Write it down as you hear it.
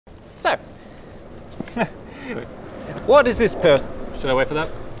So, what is this person? Should I wait for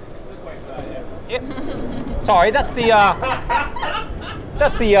that? Just wait for that, Yep. Sorry, that's the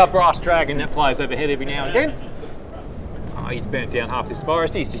brass dragon that flies overhead every now and again. Oh, he's burnt down half this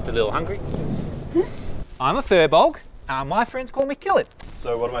forest. He's just a little hungry. I'm a furbolg. My friends call me Kill It.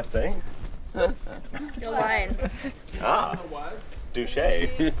 So what am I saying? You're lying. Ah, douche.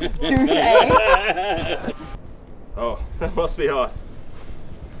 Douche. Oh, that must be hard.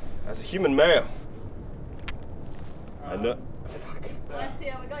 As a human male, I know. Fuck.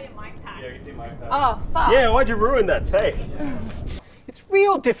 Alessia, we got your mic pack. Yeah, you can see my pack. Oh, fuck. Yeah, why'd you ruin that take? It's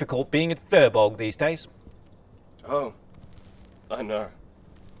real difficult being a furbolg these days. Oh, I know.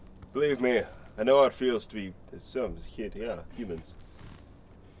 Believe me, I know how it feels to be some humans.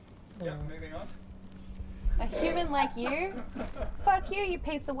 Yeah, moving on. A human like you? Fuck you, you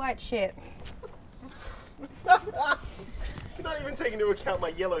piece of white shit. You're not even taking into account my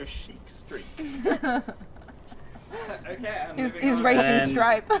yellow chic streak. Okay, I'm His moving on. racing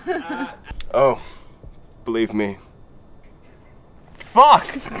stripe. Oh, believe me. Fuck!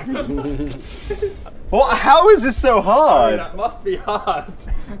 What? How is this so Oh, hard? that must be hard.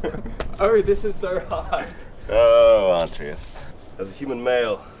 Oh, this is so hard. Oh, Antrius. As a human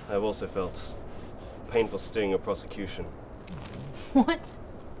male, I've also felt a painful sting of prosecution. What?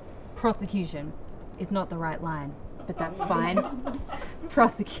 Prosecution is not the right line, but that's fine.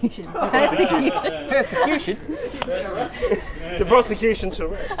 Prosecution. Persecution. Persecution? The prosecution to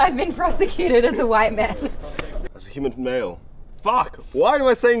arrest. I've been prosecuted as a white man. As a human male. Fuck! Why am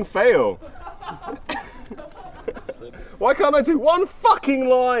I saying fail? Why can't I do one fucking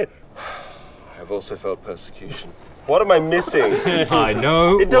line? I've also felt persecution. What am I missing? I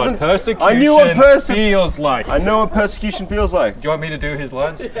know It doesn't- what persecution I knew what feels like. I know what persecution feels like. Do you want me to do his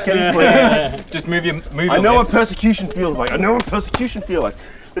lines? Can you please? Just move your I know what lips. persecution feels like. I know what persecution feels like.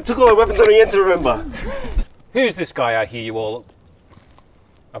 They took all their weapons on me to remember. Who's this guy I hear you all...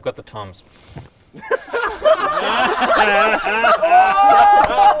 I've got the toms.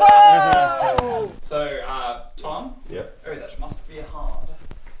 So, Tom? Yep. Oh, that must be hard.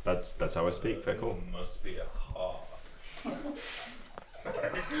 That's how I speak, Feckle. Must be hard.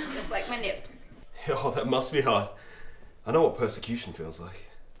 Sorry. Just like my nips. Oh, that must be hard. I know what persecution feels like.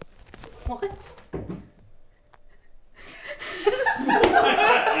 What?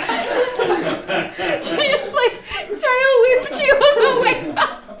 She just like tail whipped you on the way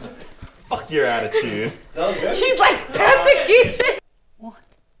back. Fuck your attitude. That was good. She's like, persecution!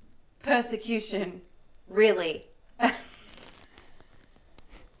 What? Persecution? Really?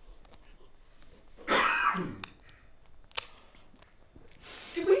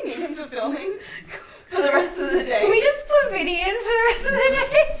 Do we need him for filming for the rest of the day? Can we just put Vinny in for the rest of the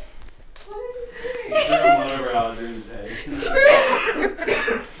day?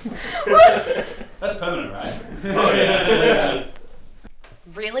 That's permanent, right? Oh yeah.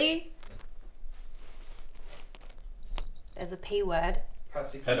 Really? There's a P word.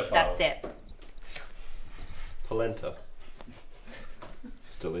 Pedophile. That's it. Polenta.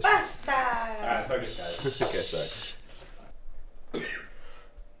 It's delicious. Basta! Alright, focus, guys. Okay, sorry.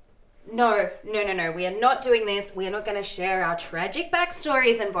 No. We are not doing this. We are not going to share our tragic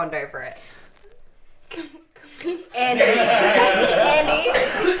backstories and bond over it. Andy.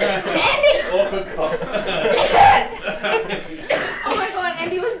 Awkward cough. Oh my god,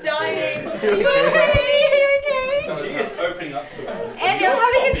 Andy was dying! She is opening up to us. Andy, I'm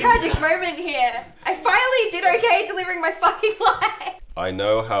having a tragic moment here. I finally did okay delivering my fucking lie. I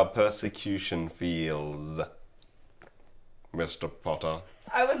know how persecution feels, Mr. Potter.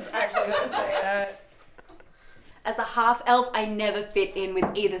 I was actually gonna say that. As a half elf, I never fit in with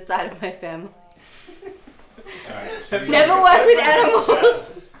either side of my family. Alright. Never work with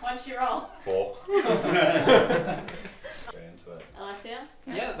animals. What's your roll? 4. Straight into it. Alessia?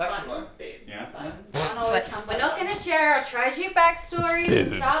 Yeah, that could work. Yeah. We're not going to share our tragic backstories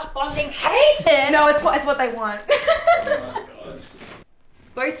and start bonding hated. No, it's what they want. Oh my god.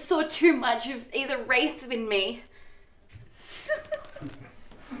 Both saw too much of either race in me.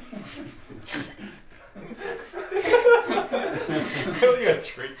 You're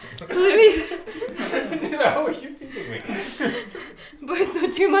treats. How are you feeding me? Both saw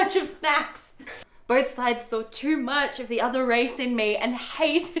too much of snacks. Both sides saw too much of the other race in me and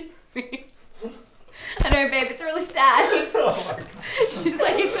hated me. I know, babe, it's really sad. Oh my god. She's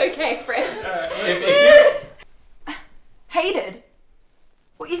like, it's okay, friend. Hated?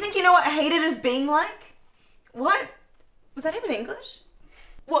 What, you think you know what hated is being like? What? Was that even English?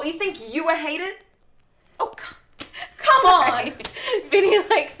 What, you think you were hated? Oh, come on! Vinny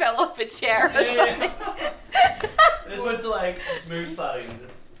like fell off a chair or something. I just went to like smooth sliding and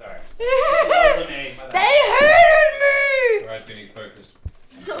just Sorry. That wasn't me. My bad. They hated me! Alright, Vinny, focus.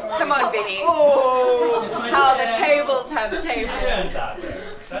 Come on, Vinny. Oh, It's my how turn. the tables have Turns tables. out there.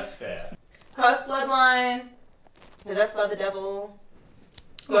 That's fair. Cursed bloodline, possessed by the devil,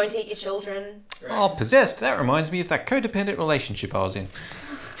 going to eat your children. Oh, possessed. That reminds me of that codependent relationship I was in.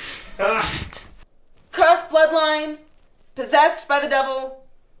 Cursed bloodline, possessed by the devil.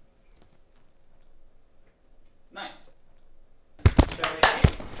 Nice.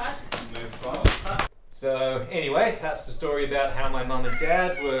 Move on. So, anyway, that's the story about how my mum and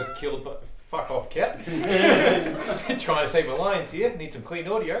dad were killed by... Fuck off, cat. Trying to save my lines here. Need some clean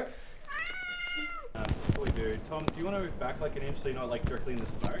audio. Before we do, Tom, do you want to move back like an inch so you're not like directly in the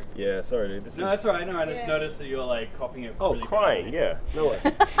smoke? Yeah, sorry, dude. This No, is. that's alright. No, I just noticed that you're like coughing it. Oh, really crying. badly. Yeah. No way.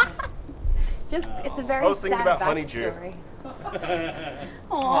 Just, it's a very I was thinking sad about honeydew. backstory.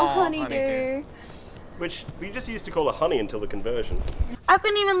 Aw, honeydew. honeydew. Which we just used to call a honey until the conversion. I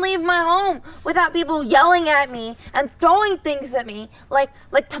couldn't even leave my home without people yelling at me and throwing things at me, like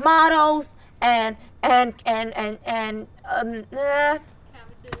tomatoes and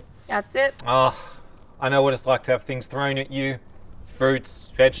that's it. Oh, I know what it's like to have things thrown at you.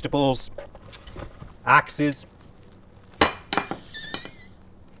 Fruits, vegetables, axes.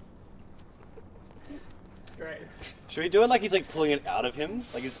 Great. Should we do it like he's like pulling it out of him?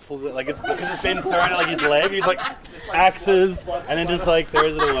 Like he's pulls it, like it's because it's been thrown at like his leg. He's like axes, and then just like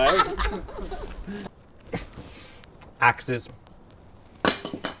throws it away. Axes.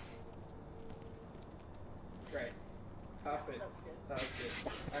 Great. Perfect. That was good.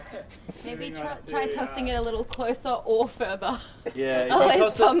 Okay. Maybe Moving on try to, tossing it a little closer or further. Yeah.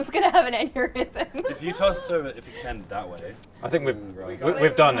 Otherwise, Tom's gonna have an aneurysm. If you toss over, if you can that way. I think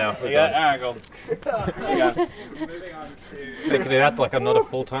we've done now. We've done. Alright, go. There you go. Moving on to. Making it out like I'm not a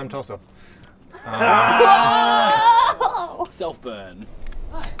full-time tosser. Self burn.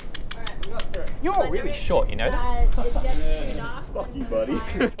 Nice. Alright, we got through. You're really short, you know that? Fuck you, buddy.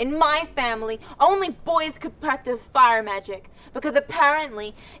 In my family, only boys could practice fire magic because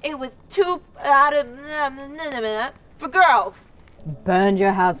apparently it was too out of for girls. Burned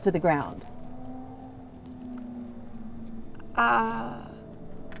your house to the ground.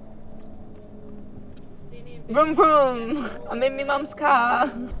 Vroom vroom. I'm in my mom's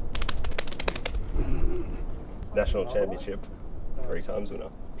car. National championship. 3 times winner.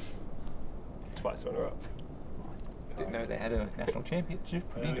 Twice runner up. Didn't know they had a national championship.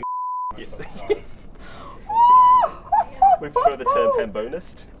 Yeah. We prefer the term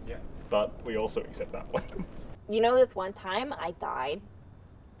hambonist, but we also accept that one. You know, this one time I died.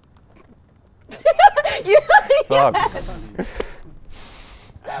 Fuck.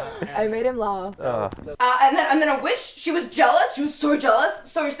 I made him laugh. And then a witch, she was jealous. She was so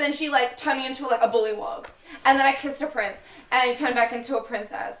jealous. So then she like turned me into like a bullywog. And then I kissed a prince, and I turned back into a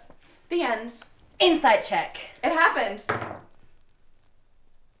princess. The end. Insight check. It happened.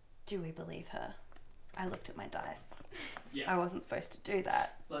 Do we believe her? I looked at my dice. Yeah. I wasn't supposed to do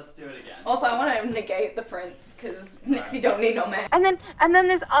that. Let's do it again. Also, I want to negate the prince because Nixie don't need no man. And then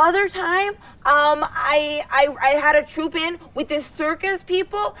this other time, I had a troop in with this circus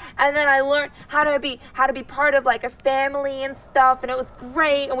people, and then I learned how to be part of like a family and stuff, and it was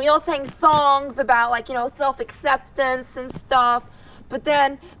great. And we all sang songs about like self-acceptance and stuff. But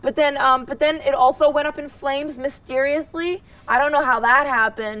then it also went up in flames mysteriously. I don't know how that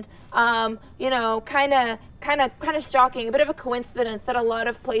happened. Kind of shocking. A bit of a coincidence that a lot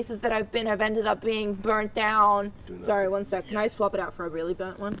of places that I've been have ended up being burnt down. Sorry, one sec. Can I swap it out for a really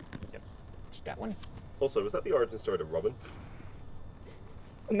burnt one? Yep. Just that one. Also, was that the origin story to Robin?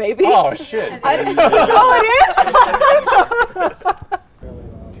 Maybe. Oh shit. Oh, it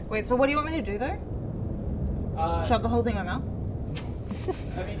is. Wait. So what do you want me to do though? Shove the whole thing in my mouth?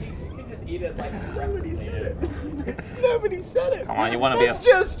 I mean, you can just eat it like Nobody said it. Nobody said it. Come on, you want to be a... It's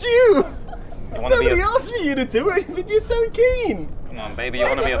just you. You want to be Nobody a... asked for you to do it, but you're so keen. Come on, baby, you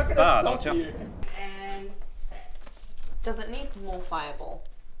want to be a star, don't you? And Does it need more fireball?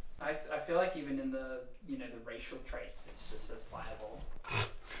 I feel like even in the the racial traits, it's just as viable.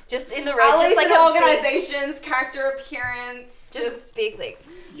 just in the At just least like in a organizations, character appearance, just big thing.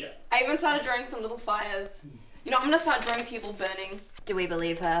 Yeah. I even started drawing some little fires. I'm gonna start drawing people burning. Do we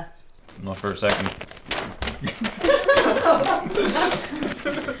believe her? Not for a second.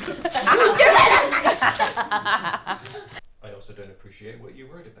 I also don't appreciate what you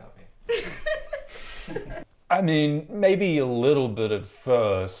wrote about me. I mean, maybe a little bit at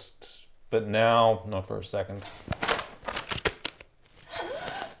first, but now, not for a second.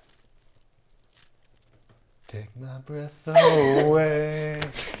 Take my breath away.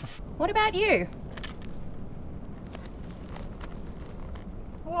 What about you?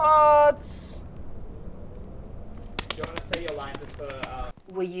 What? Do you want to say your line just for?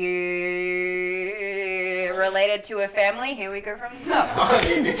 Were you related to a family? Here we go from the top.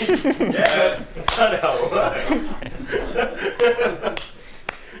 Yeah, that's not how it works.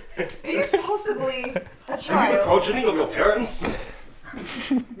 Are you possibly a Are you the child? progeny of your parents?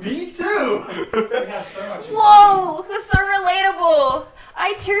 Me too. We have so much. Whoa, that's so relatable.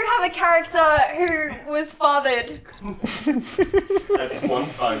 I too have a character who was fathered. At one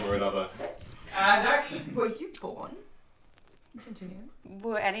time or another. And action. Were you born? Continue.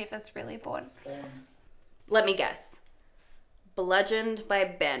 Were any of us really born? Let me guess. Bludgeoned by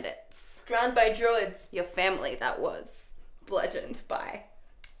bandits. Drowned by druids. Your family, that was. Bludgeoned by.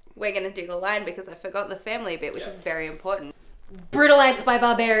 We're gonna do the line because I forgot the family bit, which is very important. Brutalized by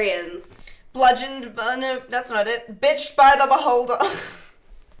barbarians. Bludgeoned by, no, that's not it. Bitched by the beholder.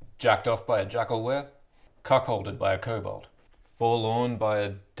 Jacked off by a jackalware. Cuckolded by a kobold. Forlorn by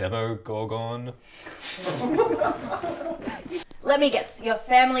a demogorgon. Let me guess. Your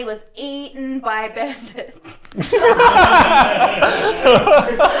family was eaten by bandits. With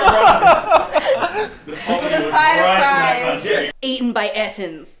a side of fries. Yes. Eaten by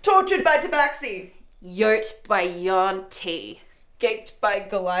Etienne. Tortured by tabaxi. Yoked by Yanti. Gaped by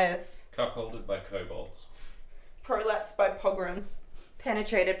Goliaths. Cuckolded by kobolds. Prolapsed by pogroms.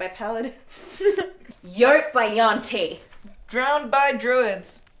 Penetrated by paladins. Yoked by Yanti. Drowned by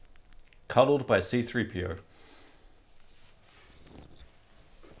druids. Cuddled by C-3PO.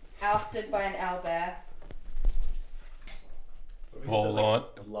 Ousted by an owlbear. Forlorn.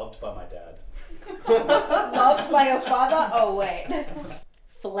 Loved by my dad. Loved by your father? Oh, wait.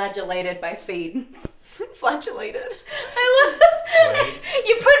 Flagellated by fiends. Flagellated. I love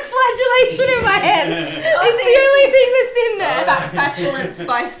you put flagellation in my head. It's the only thing that's in there. Fatulence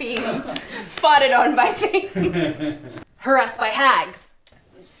by fiends. Farted on by fiends. Harassed by hags.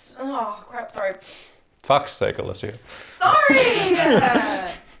 Oh, crap, sorry. Fuck's sake, Alicia. Sorry.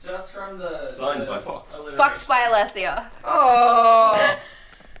 Just from the. Signed by Fox. Fucked by Alessia. Oh.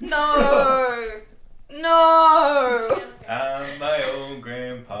 No. No. I'm my own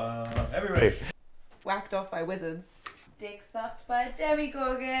grandpa. Everybody. Whacked off by wizards. Dick sucked by a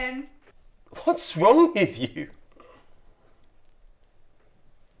demigorgon. What's wrong with you?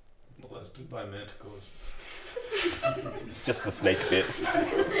 Molested by manticores. Just the snake bit.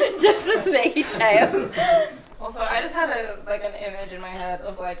 Just the snaky tail. Also, I just had an image in my head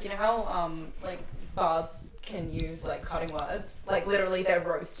of you know how bards can use cutting words, literally their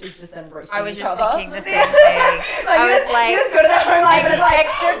roast is just them roasting I was each just other. thinking the same thing. I was you just go to their home life and it's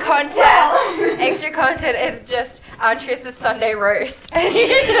extra content. Extra content is just Antrius' Sunday roast, and you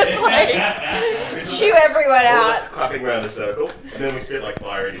just chew everyone All out. us clapping around a circle, and then we spit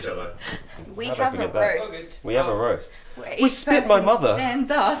fire at each other. We How'd I have a forget that? roast. We have a roast. Where We each spit my person mother.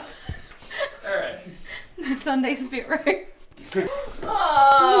 Stands up. Alright. Sunday spit roast.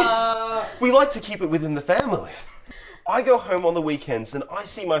 We like to keep it within the family. I go home on the weekends and I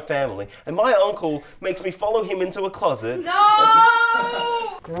see my family, and my uncle makes me follow him into a closet.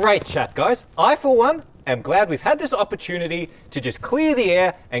 No! Great chat, guys. I, for one, am glad we've had this opportunity to just clear the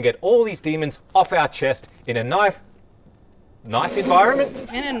air and get all these demons off our chest in a knife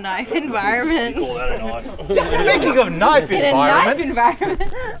environment? In a knife environment. Call that a knife. Speaking of knife In a knife environments.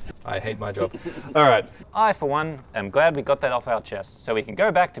 environment. I hate my job. All right. I, for one, am glad we got that off our chest so we can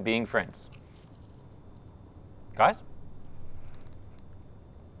go back to being friends. Guys?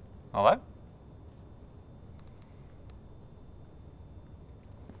 Hello?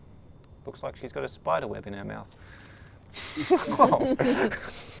 Looks like she's got a spider web in her mouth. Oh.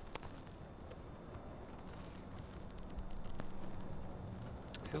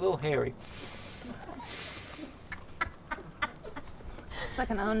 It's a little hairy. It's like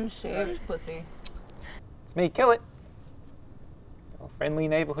an unshaved pussy. It's me, kill it. Your friendly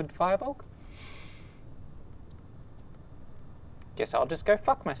neighborhood firebulk. Guess I'll just go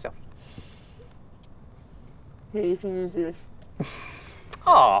fuck myself. Here, you can use this.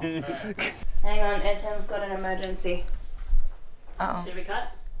 Aw. Hang on, Etienne's got an emergency. Oh. Should we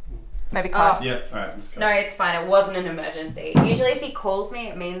cut? Maybe cut. Yep, alright, let's go. No, it's fine. It wasn't an emergency. Usually if he calls me,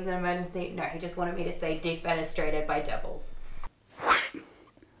 it means an emergency. No, he just wanted me to say defenestrated by devils.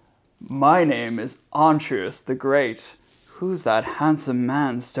 My name is Antrius the Great. Who's that handsome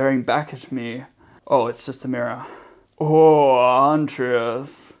man staring back at me? Oh, it's just a mirror. Oh,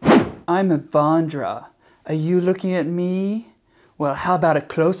 Antrius. I'm Evandra. Are you looking at me? Well, how about a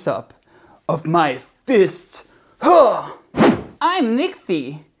close-up of my fist? Huh! I'm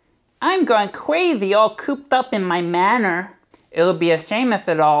Nixie. I'm going crazy all cooped up in my manor. It'll be a shame if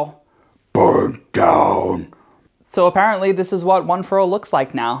it all burned down. So apparently this is what One for All looks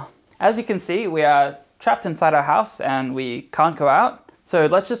like now. As you can see, we are trapped inside our house and we can't go out. So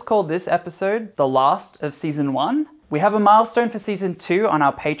let's just call this episode the last of season 1. We have a milestone for season 2 on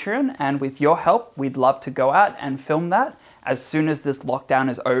our Patreon, and with your help, we'd love to go out and film that as soon as this lockdown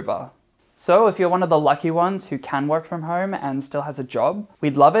is over. So if you're one of the lucky ones who can work from home and still has a job,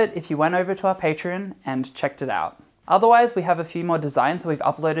 we'd love it if you went over to our Patreon and checked it out. Otherwise, we have a few more designs that we've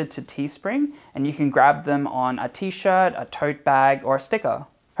uploaded to Teespring, and you can grab them on a t-shirt, a tote bag, or a sticker.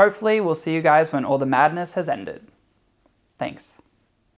 Hopefully, we'll see you guys when all the madness has ended. Thanks.